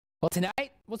Well,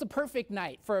 tonight was a perfect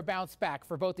night for a bounce back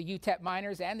for both the UTEP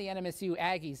Miners and the NMSU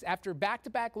Aggies. After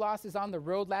back-to-back losses on the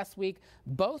road last week,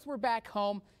 both were back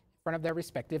home in front of their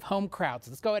respective home crowds.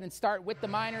 Let's go ahead and start with the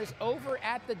Miners over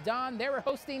at the Don. They were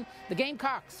hosting the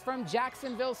Gamecocks from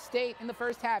Jacksonville State in the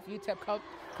first half. UTEP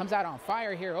comes out on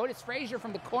fire here. Otis Frazier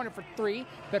from the corner for three.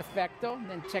 Perfecto. And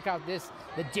then check out this,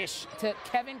 the dish to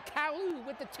Kevin Kalu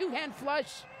with the two-hand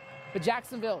flush. But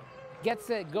Jacksonville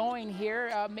gets it going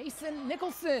here. Mason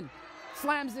Nicholson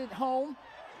slams it home.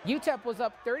 UTEP was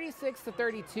up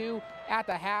 36-32 at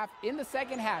the half. In the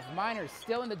second half, Miners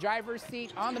still in the driver's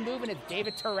seat on the move, and it's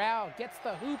David Terrell gets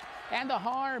the hoop and the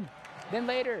harm. Then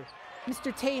later,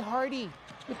 Mr. Tay Hardy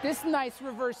with this nice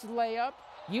reverse layup.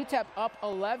 UTEP up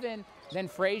 11. Then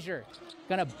Frazier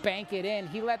gonna bank it in.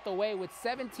 He led the way with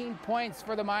 17 points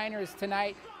for the Miners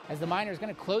tonight, as the Miners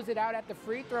gonna close it out at the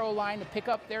free throw line to pick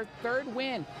up their third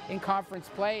win in conference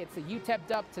play. It's a UTEP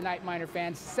dub tonight, Miner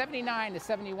fans.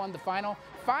 79-71 the final.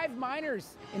 5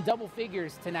 Miners in double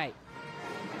figures tonight.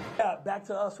 Yeah, back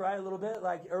to us, right? A little bit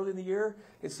like early in the year,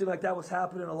 it seemed like that was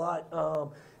happening a lot.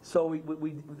 So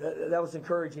that was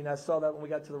encouraging. I saw that when we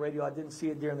got to the radio. I didn't see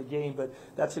it during the game, but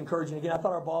that's encouraging. Again, I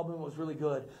thought our ball movement was really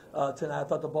good tonight. I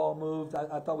thought the ball moved.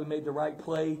 I thought we made the right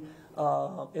play,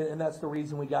 and that's the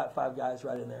reason we got 5 guys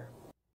right in there.